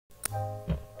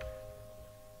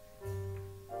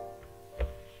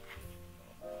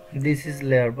This is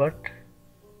layer bud.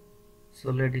 So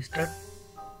let's start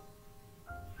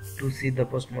to see the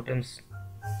postmortem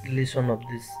lesion of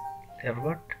this layer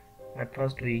bud. At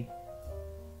first we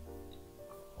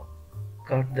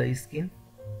cut the skin.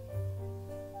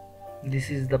 This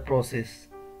is the process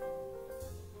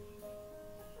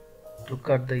to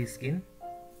cut the skin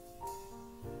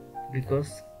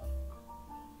because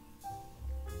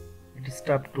it is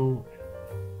tough to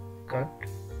cut.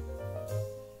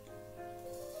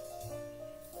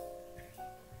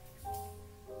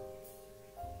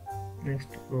 Next,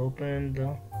 open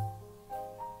the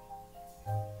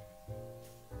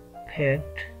fat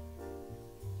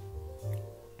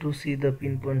to see the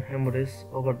pinpoint hemorrhage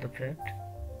over the fat,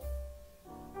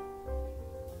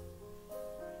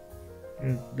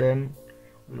 and then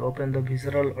we open the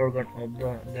visceral organ of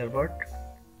the layer bud.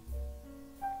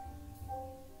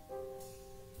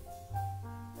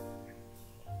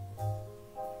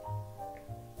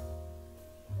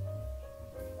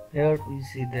 Here we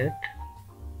see that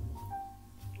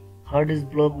heart is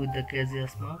blocked with the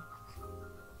caseous marks,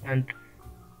 and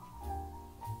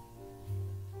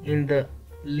in the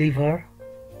liver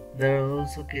there are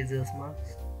also caseous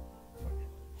marks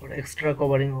or extra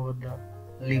covering over the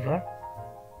liver.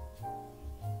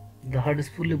 The heart is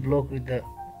fully blocked with the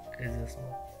caseous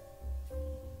marks.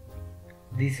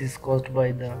 This is caused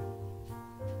by the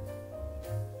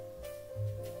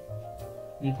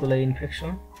E. coli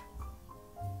infection.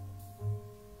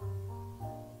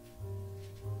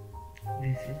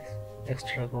 This is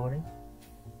extra covering.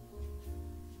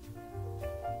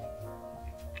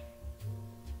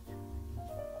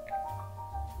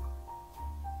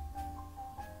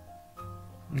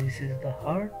 This is the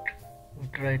heart. We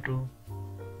try to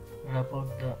wrap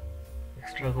out the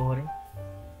extra covering.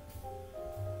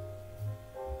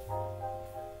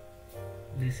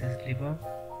 This is liver,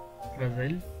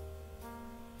 fragile,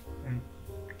 and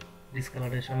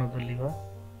discoloration of the liver.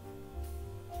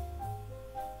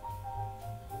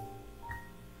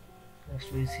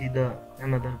 Next we see the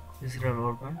another visceral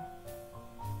organ.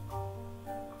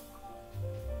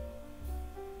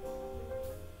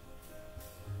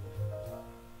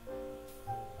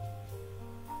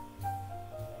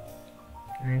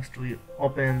 Next we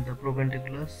open the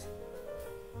proventiculus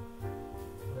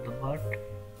of the bud.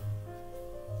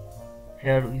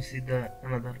 Here we see the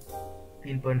another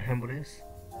pinpoint hemorrhage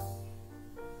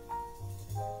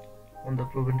on the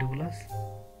proventiculus.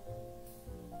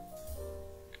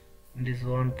 This is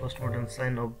one postmortem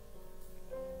sign of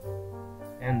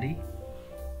ND.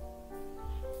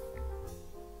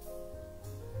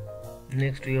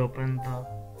 Next we open the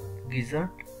gizzard.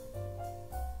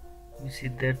 We see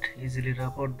that easily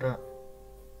wrap out the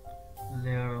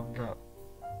layer of the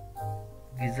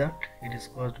gizzard. It is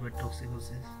caused by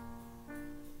toxicosis,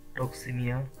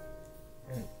 toxemia,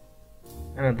 and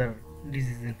another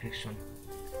disease infection.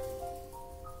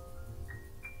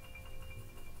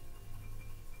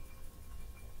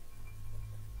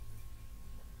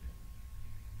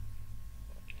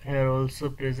 Here also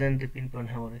present the pinpoint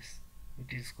hemorrhage.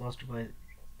 It is caused by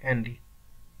ND.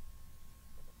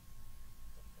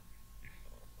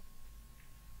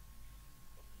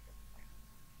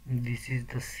 This is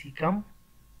the cecum.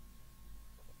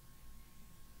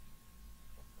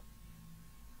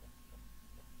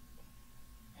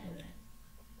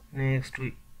 Next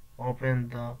we open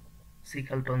the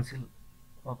cecal tonsil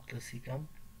of the cecum.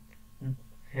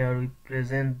 Here we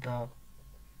present the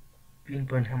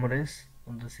pinpoint hemorrhage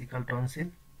on the cecal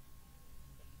tonsil.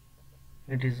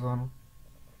 It is one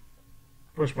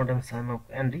postmortem sign of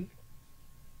ND.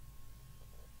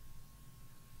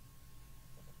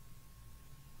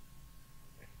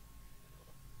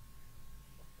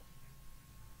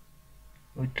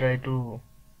 We try to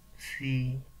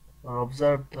see or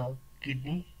observe the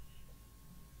kidney.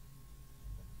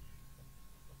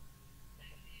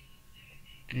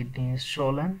 Kidney is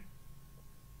swollen.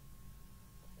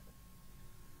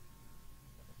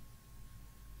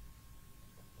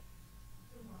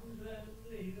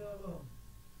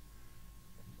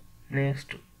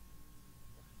 Next,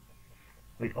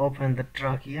 we open the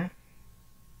trachea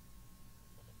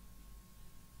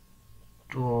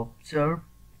to observe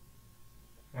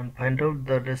and find out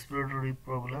the respiratory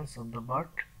prevalence of the bud.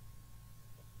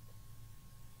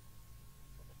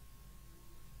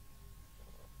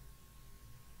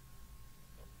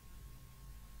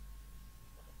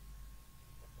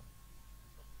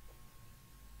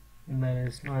 There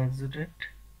is no exudate,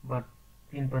 but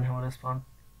pinpoint hemorrhage found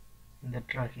in the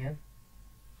trachea.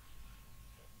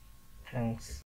 Thanks.